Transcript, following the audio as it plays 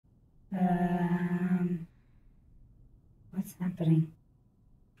What's happening?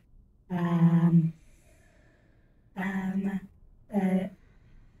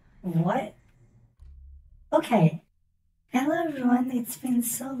 What? Okay. Hello everyone, it's been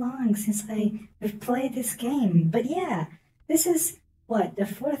so long since we've played this game. But yeah, this is, what, the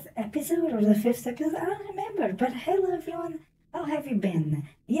 4th episode or the 5th episode? I don't remember. But hello everyone, how have you been?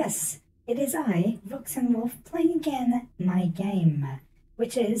 Yes, it is I, Roxanne Wolf, playing again my game,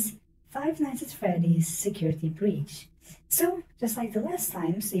 which is Five Nights at Freddy's Security Breach. So, just like the last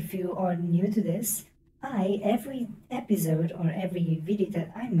times, if you are new to this, every episode or every video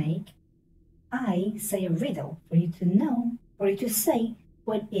that I make, I say a riddle for you to know, for you to say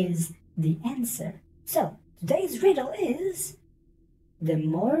what is the answer. So, today's riddle is, the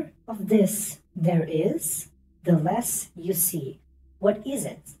more of this there is, the less you see. What is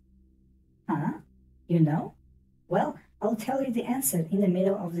it? Huh? You know? Well, I'll tell you the answer in the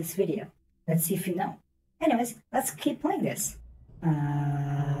middle of this video. Let's see if you know. Anyways, let's keep playing this.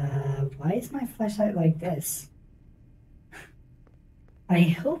 Why is my flashlight like this? I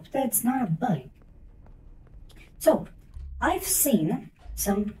hope that's not a bug. So, I've seen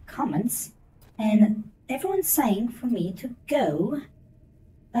some comments and everyone's saying for me to go,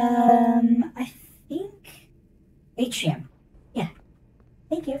 I think atrium. Yeah,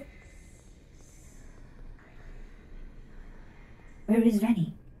 thank you. Where is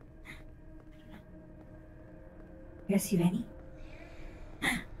Vanny? You see Vanny?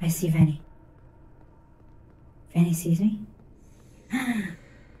 I see Vanny. Vanny sees me?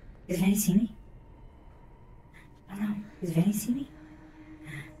 Does Vanny see me? I don't know. Does Vanny see me?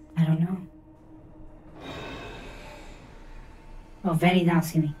 I don't know. Oh, Vanny now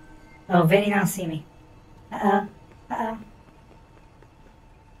see me. Oh, Vanny now see me. Uh-oh. Uh-oh.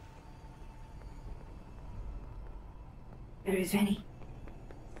 Where is Vanny?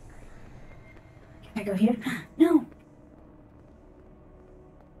 Can I go here? No!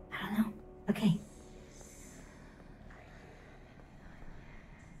 I don't know. Okay.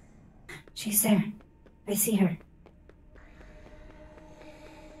 She's there. I see her.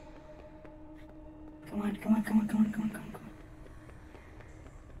 Come on, come on, come on, come on, come on, come on, come on.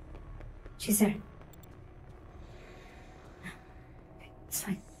 She's there. Okay, it's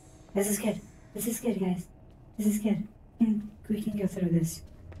fine. This is good. This is good, guys. This is good. We can go through this.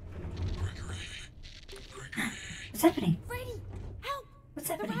 What's happening? Freddy, help! What's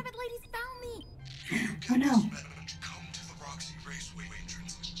happening? The rabbit ladies found me! Oh no. Come to the Roxy Raceway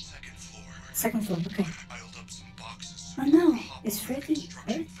entrance, second floor. Second floor, okay. I piled up some boxes. Oh no, is Freddy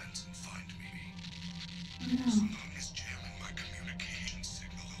hurt? Fence and find me. Oh no. Someone is jamming my communication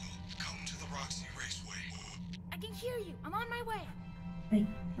signal. Come to the Roxy Raceway. I can hear you. I'm on my way.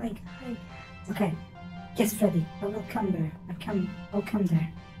 Wait. Okay. Yes, Freddy, I will come there. I'll come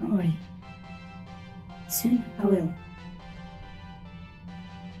there. Don't worry. Soon I will.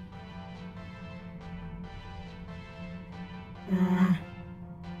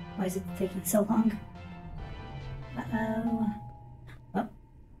 Why is it taking so long? Uh-oh. Oh.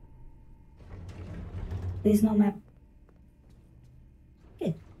 There's no map.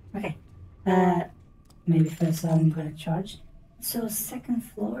 Good. Okay. Maybe first I'm gonna charge. So second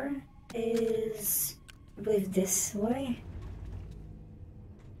floor is, I believe, this way.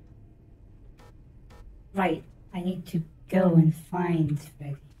 Right, I need to go and find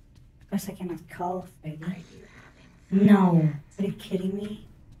Freddy. Of course I cannot call Freddy. No, are you kidding me?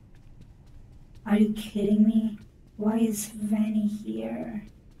 Are you kidding me? Why is Vanny here?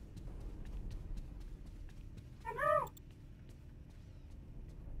 I don't know.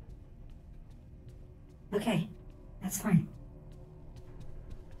 Okay, that's fine.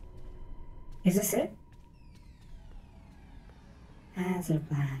 Is this it? Hazard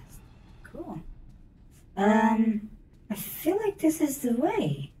blast. Cool. I feel like this is the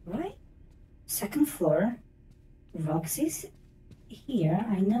way, right? Second floor. Roxy's here.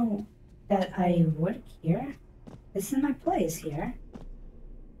 I know that I work here. This is my place here.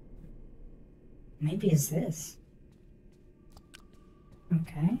 Maybe it's this.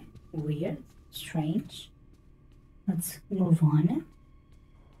 Okay. Weird. Strange. Let's move on.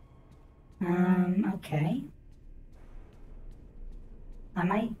 Okay. I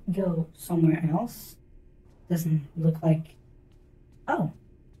might go somewhere else. Doesn't look like... Oh.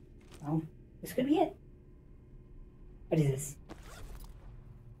 Well, this could be it. What is this?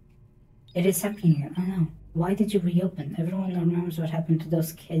 It is happening here. I don't know. Why did you reopen? Everyone remembers what happened to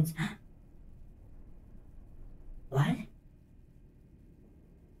those kids. What?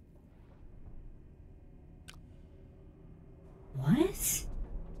 What?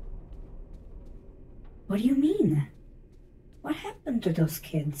 What do you mean? What happened to those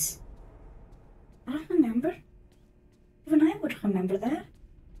kids? don't remember that.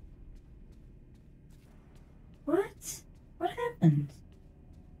 What? What happened?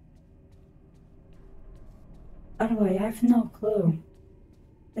 By the way, I have no clue.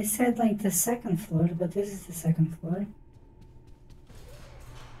 They said like the second floor, but this is the second floor.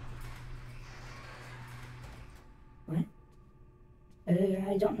 What?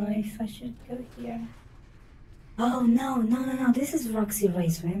 I don't know if I should go here. Oh no, this is Roxy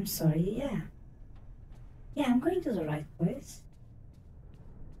Raceway, I'm sorry, yeah. Yeah, I'm going to the right place.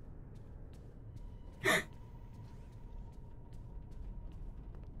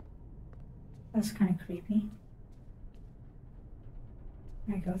 That's kind of creepy.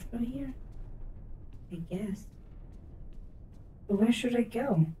 Can I go through here? I guess. But where should I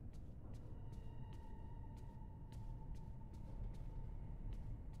go?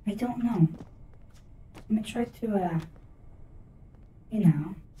 I don't know. I'm gonna try to, you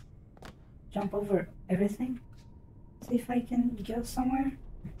know, jump over everything. See if I can go somewhere.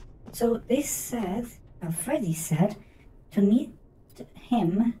 So they said, Freddy said, to meet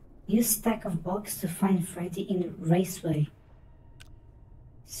him, use stack of box to find Freddy in Raceway.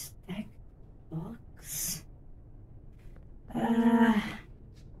 Stack box?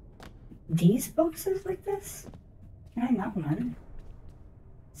 These boxes like this? Can I not run?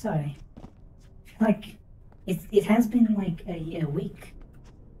 Sorry. I feel like it has been like a week.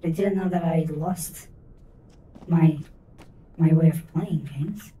 I didn't know that I lost my way of playing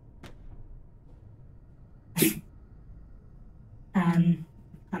games.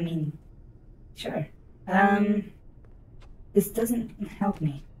 I mean, sure. This doesn't help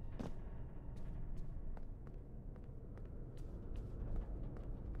me.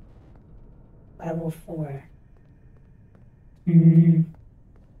 Level 4.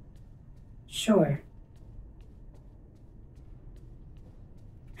 Sure.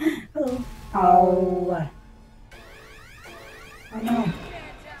 Hello. Oh. Oh no.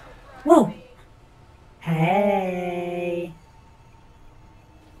 Whoa. Hey.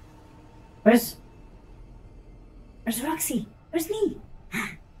 Where's Roxy? Where's me?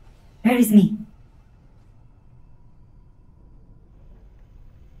 Where is me?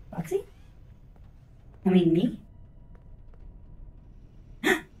 Roxy? I mean me?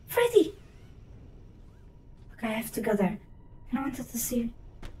 Freddy! Okay, I have to go there. I wanted to see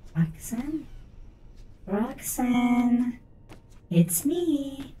Roxanne. Roxanne, it's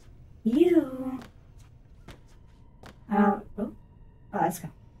me. You. Oh, let's go.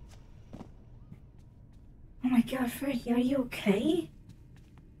 Oh my God, Freddy, are you okay?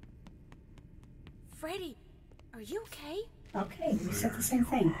 Freddy, are you okay? Okay, we said the same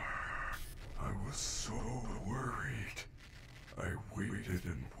thing. I was so worried. I waited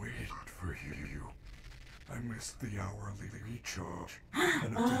and waited for you. I missed the hourly recharge,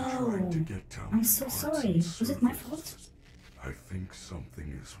 and I've been trying to get down. I'm so sorry. Was it my fault? I think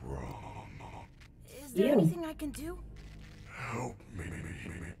something is wrong. Is there anything I can do? Help me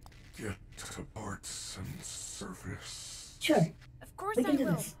get to parts and surface. Sure. Of course We can I do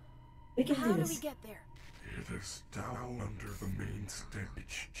will. this. We can How do do this. we get there? It is down under the main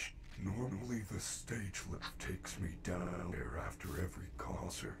stage. Normally the stage lift takes me down there after every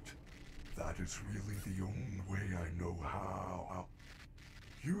concert. That is really the only way I know how.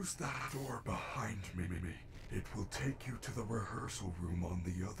 Use that door behind me. It will take you to the rehearsal room on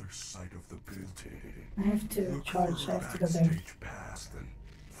the other side of the building. I have to Look charge. for I a have to go there. backstage pass, then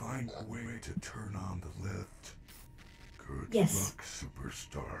find a way to turn on the lift. Good Yes. luck,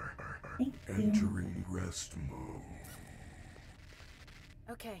 superstar. Thank you. Entering rest mode.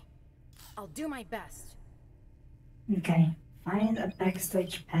 Okay, I'll do my best. Okay. Find a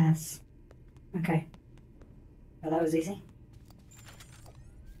backstage pass. Okay. Well, that was easy.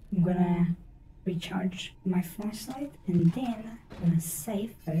 I'm gonna recharge my flashlight and then I'm gonna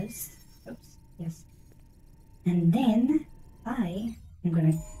save first. Oops. Yes. And then I'm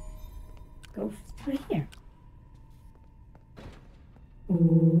gonna go through here.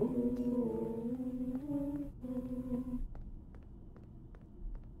 Ooh.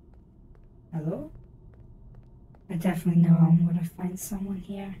 Hello? I definitely know I'm gonna find someone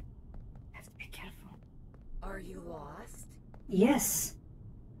here. I have to be careful. Are you lost? Yes.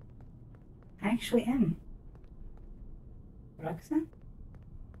 I actually am. Roxanne?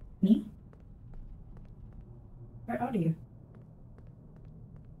 Me? Where are you?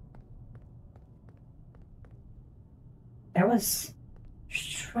 That was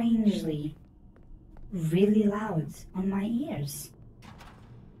strangely really loud on my ears.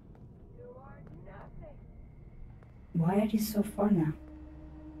 You are nothing. Why are you so far now?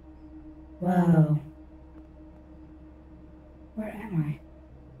 Whoa. Where am I?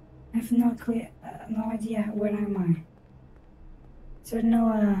 I have no idea where am I. Is there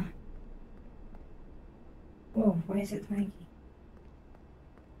no, whoa, why is it laggy?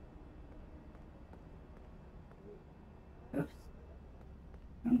 Oops.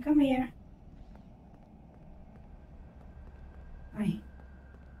 Don't come here. Hi.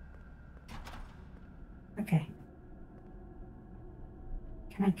 Okay.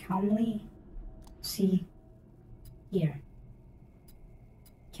 Can I calmly see here?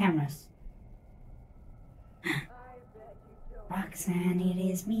 Cameras. Roxanne, it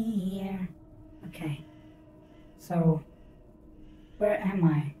is me here. Okay. So, where am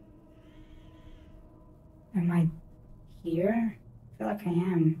I? Am I here? I feel like I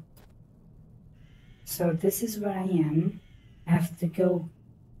am. So this is where I am. I have to go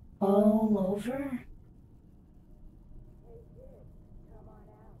all over?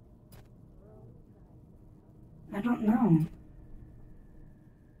 I don't know.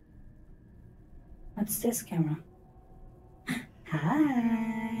 What's this camera?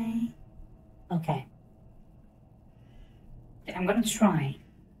 Hi. Okay. I'm gonna try.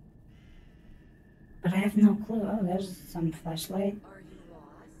 But I have no clue. Oh, there's some flashlight. Are you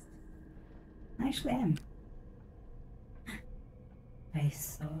lost? I actually am. I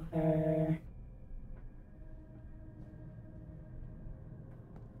saw her.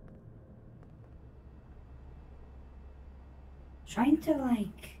 Trying to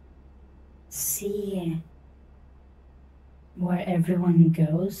like see where everyone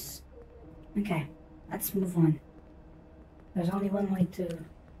goes. Okay, let's move on. There's only one way to,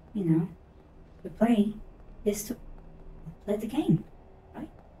 you know, to play is to play the game, right?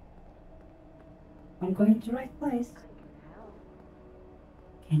 I'm going to the right place.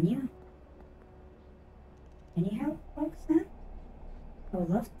 Can you? Can you help, Roxanne? I would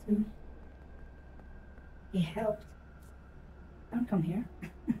love to be helped. Don't come here.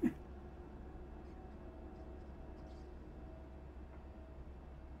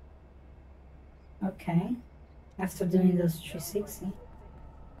 Okay. After doing those 360.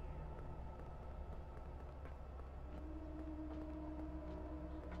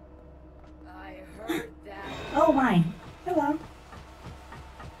 I heard that. Oh my! Hello.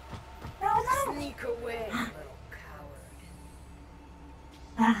 No, no! Sneak away, little coward.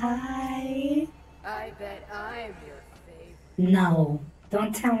 Hi. I bet I'm your favorite. No.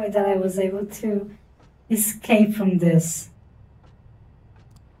 Don't tell me that I was able to escape from this.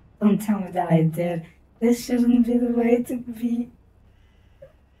 Don't tell me that I did. This shouldn't be the way to be.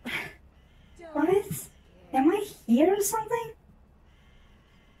 What? Am I here or something?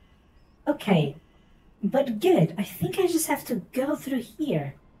 Okay. But good. I think I just have to go through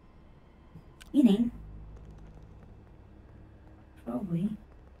here. Meaning. Probably.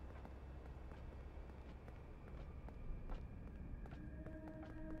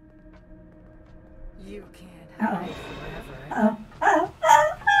 You can't Uh-oh. hide forever. Oh, oh,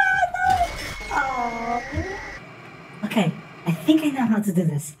 oh, oh, no! Oh. Okay, I think I know how to do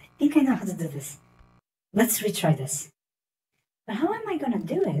this. I think I know how to do this. Let's retry this. But how am I gonna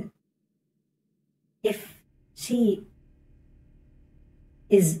do it if she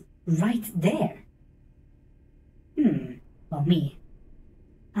is right there? Well, me.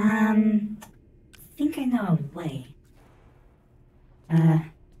 I think I know a way.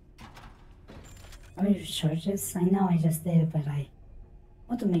 Let me recharge this. I know I just did it, but I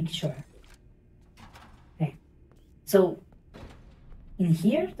want to make sure. Okay. So, in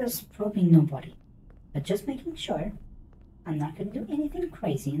here, there's probably nobody. But just making sure. I'm not going to do anything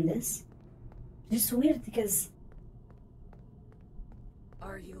crazy in this. It's just weird because,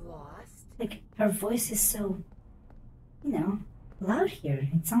 Are you lost? like, her voice is so, you know, loud here.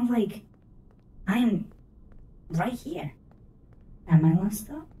 It sounds like I'm right here. Am I lost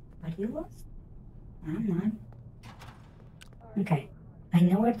though? Are you lost? I'm not. Okay, I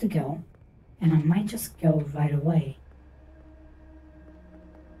know where to go, and I might just go right away.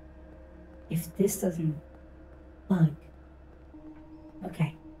 If this doesn't bug.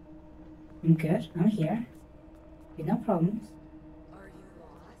 Okay, I'm good, I'm here. With no problems. Are you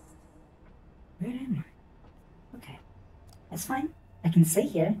lost? Where am I? Okay, that's fine. I can stay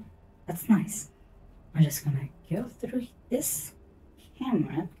here. That's nice. I'm just gonna go through this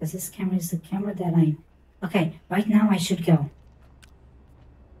camera, because this camera is the camera that okay, right now I should go.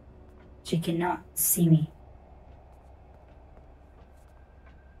 She cannot see me.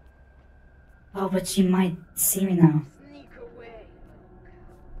 Oh, but she might see me now. Sneak away, little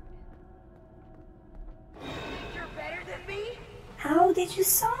coward. Think you're better than me? How did you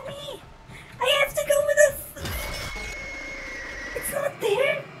saw me? I have to go with It's not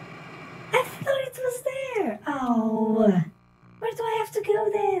there. I thought it was there. Oh, where do I have to go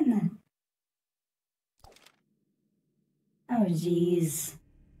then? Oh, jeez.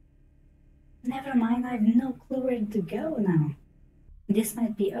 Never mind, I have no clue where to go now. This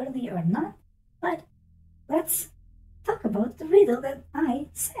might be early or not, but let's talk about the riddle that I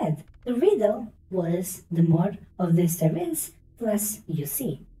said. The riddle was the more of this there is, the less you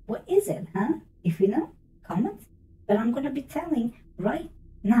see. What is it, huh? If you know, comment. But I'm gonna be telling right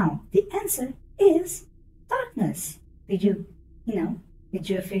now. The answer is darkness. Did you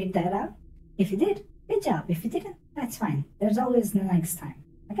figure that out? If you did, good job. If you didn't, that's fine. There's always the next time,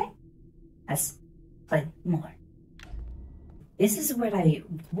 okay? Let's play more. This is where I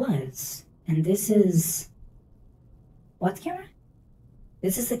was, and this is... What camera?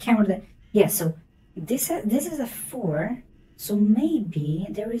 This is the camera that... Yeah, so this is a 4, so maybe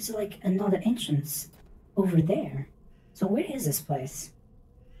there is like another entrance over there. So where is this place?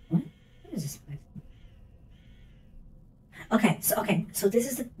 What? Where is this place? Okay, so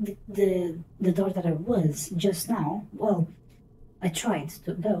this is the door that I was just now. Well, I tried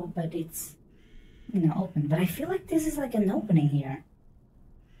to go, but it's, open. But I feel like this is like an opening here.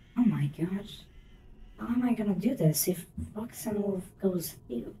 Oh my gosh. How am I gonna do this if Roxanne goes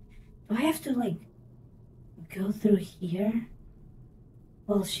here? Do I have to, like, go through here?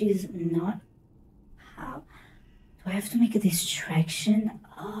 Well, she's not. How? Do I have to make a distraction?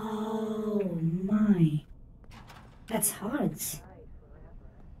 Oh my. That's hard.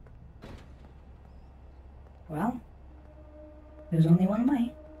 Well, there's only one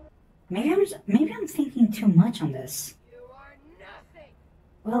way. Maybe I'm thinking too much on this. You are nothing.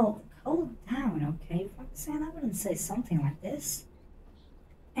 Well, hold down, okay? Roxanne, I wouldn't say something like this.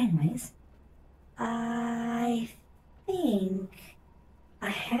 Anyways, I think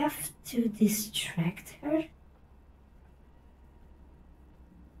I have to distract her.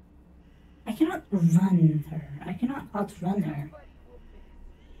 I cannot run her. I cannot outrun her.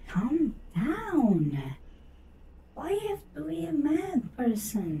 Calm down. Why have to be a mad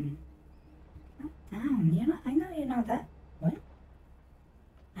person? Calm down. I know you're not that. What?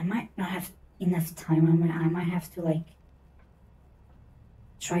 I might not have enough time. I might have to, like,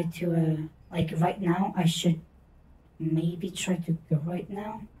 try to, like, right now. I should maybe try to go right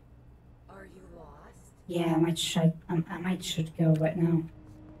now. Are you lost? Yeah, I might should go right now.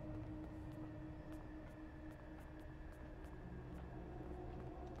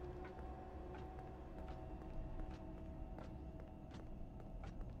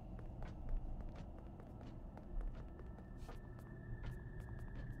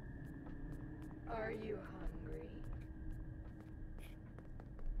 Are you hungry?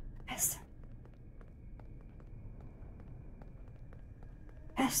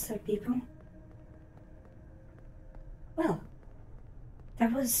 Esther, people. Well,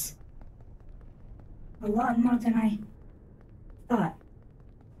 that was a lot more than I thought.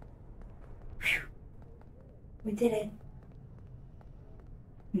 Whew. We did it.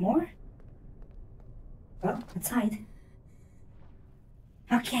 More? Well, let's hide.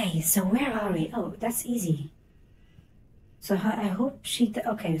 Okay, so where are we? Oh, that's easy. So I hope she...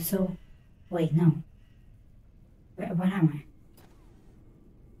 Okay, so... Wait, no. Where am I?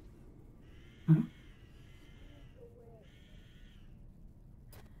 Huh?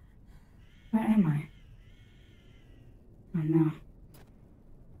 Where am I? Oh, no.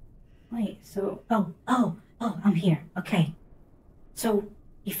 Wait, so... Oh, I'm here. Okay. So,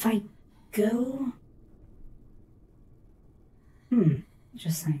 if I go...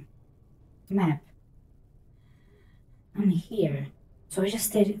 Interesting. Map. I'm here. So I just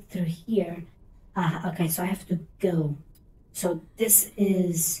stayed through here. Okay, so I have to go. So this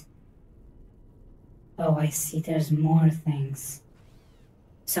is... Oh, I see. There's more things.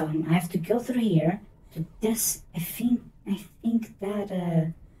 So I have to go through here to this. I think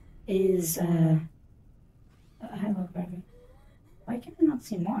that is hello, baby. Why can I not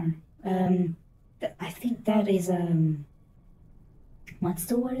see more? I think that is what's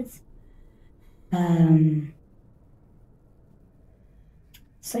the words?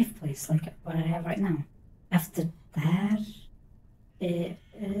 Safe place, like what I have right now. After that,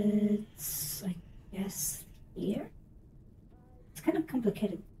 it's, I guess, here? It's kind of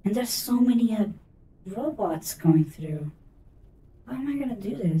complicated. And there's so many robots going through. How am I gonna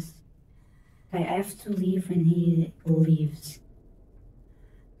do this? Okay, I have to leave when he leaves.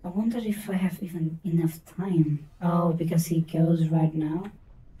 I wonder if I have even enough time. Oh, because he goes right now?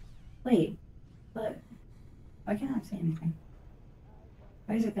 Wait, but I cannot see anything.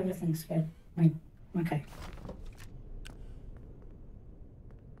 Why is it everything scared? Like, okay.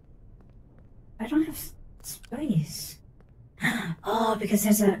 I don't have space. Oh, because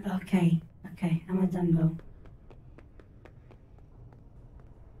there's a... Okay, I'm a Dumbo.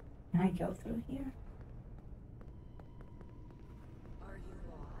 Can I go through here?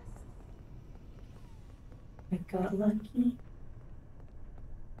 I got lucky.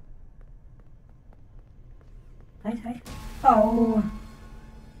 Hi. Oh!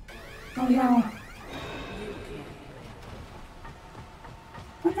 Oh no!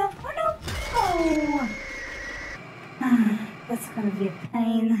 Oh no! Oh no! Oh! Ah, that's gonna be a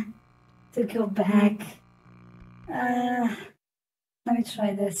pain to go back. Let me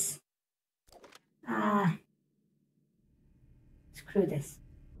try this. Screw this.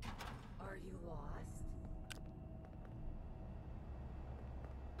 Are you lost?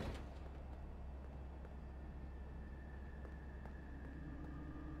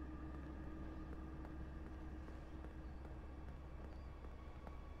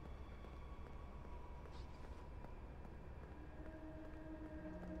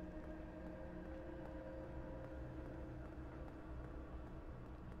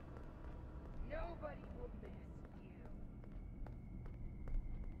 Nobody will miss you.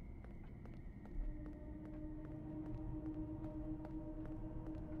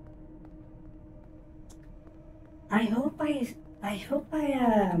 I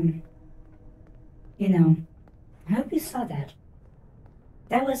you know, I hope you saw that.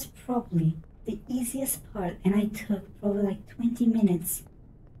 That was probably the easiest part, and I took probably like 20 minutes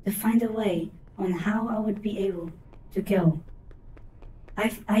to find a way on how I would be able to go.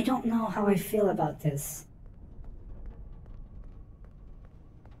 I don't know how I feel about this.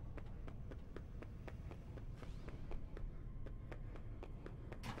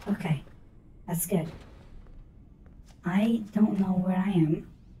 Okay, that's good. I don't know where I am.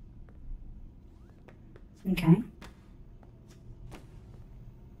 Okay.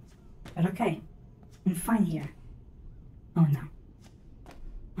 But okay, I'm fine here. Oh no.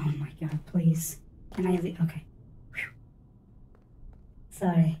 Oh my god, please. Can I leave? Okay. Whew.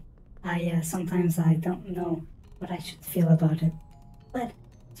 Sorry. Sometimes I don't know what I should feel about it. But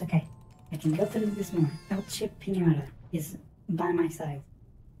it's okay. I can go through this more. El Chip Pinata is by my side.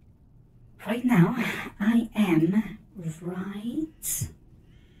 Right now, I am right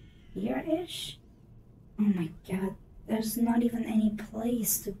here-ish. Oh my god, there's not even any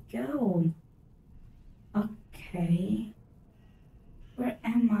place to go. Okay. Where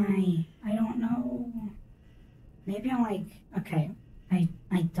am I? I don't know. Maybe I'm like, okay, I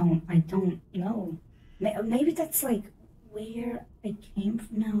don't know. Maybe that's like where I came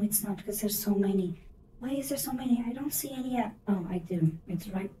from. No, it's not, because there's so many. Why is there so many? I don't see any. Oh, I do. It's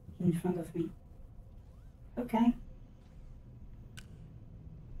right in front of me. Okay.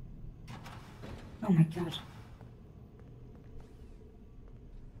 Oh my god.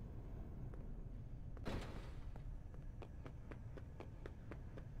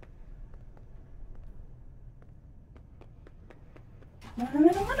 No.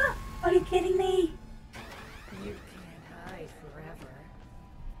 Are you kidding me? You can't hide forever.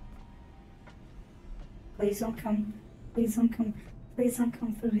 Please don't come. Please don't come. Please don't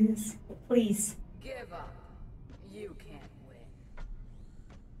come through this. Please. Give up. You can't win.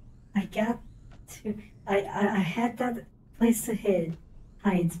 I got to. I had that place to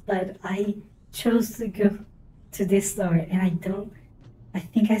hide, but I chose to go to this door, and I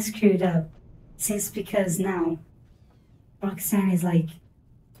think I screwed up. Because now Roxanne is like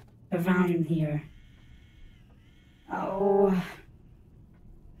around here. Oh.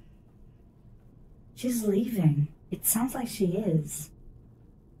 She's leaving. It sounds like she is.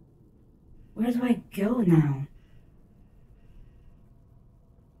 Where do I go now?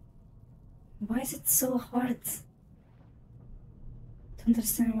 Why is it so hard to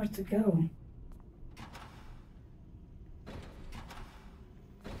understand where to go?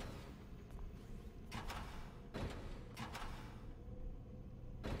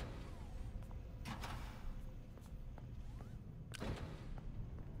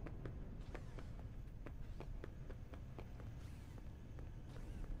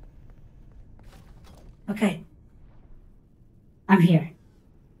 Okay. I'm here.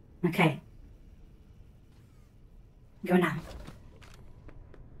 Okay. Go now.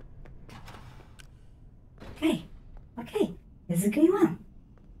 Okay. This is going well.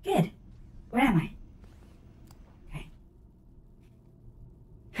 Good. Where am I? Okay.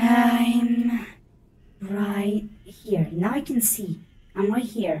 I'm right here. Now I can see. I'm right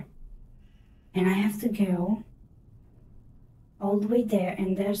here. And I have to go all the way there,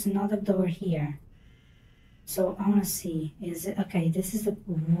 and there's another door here. So I want to see, is it, okay, this is the,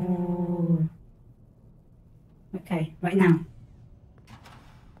 ooh. Okay, right now.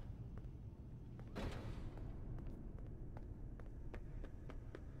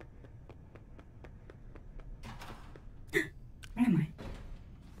 Where am I?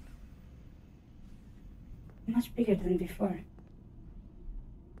 Much bigger than before.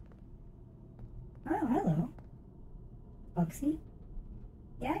 Oh, hello. Foxy.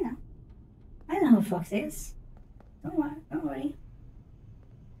 Yeah, I know. I know who Foxy is. Don't worry, don't worry.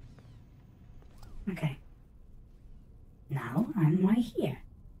 Okay. Now I'm right here.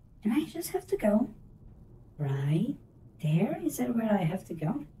 And I just have to go right there. Is that where I have to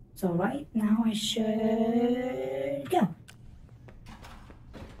go? So right now I should go.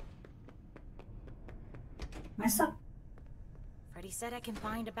 I stop. Freddy said I can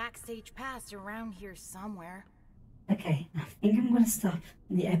find a backstage pass around here somewhere. Okay, I think I'm gonna stop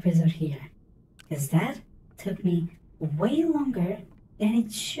the episode here. Because that took me way longer than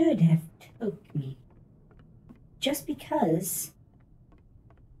it should have took me. Just because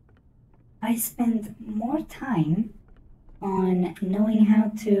I spent more time on knowing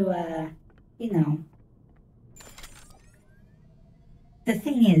how to, you know. The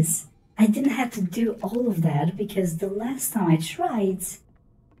thing is, I didn't have to do all of that because the last time I tried,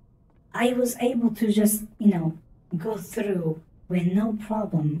 I was able to just, you know, go through with no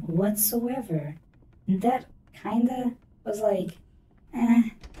problem whatsoever. And that kinda was like,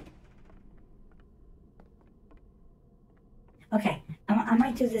 Okay, I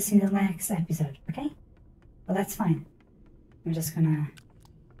might do this in the next episode, okay? Well, that's fine. I'm just gonna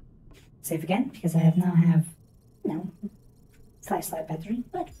save again because I now have, you know, flashlight battery.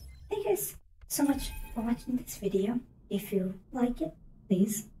 But thank you guys so much for watching this video. If you like it,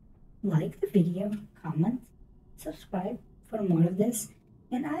 please like the video, comment, subscribe for more of this,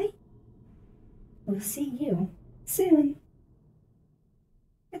 and I will see you soon.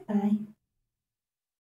 Goodbye.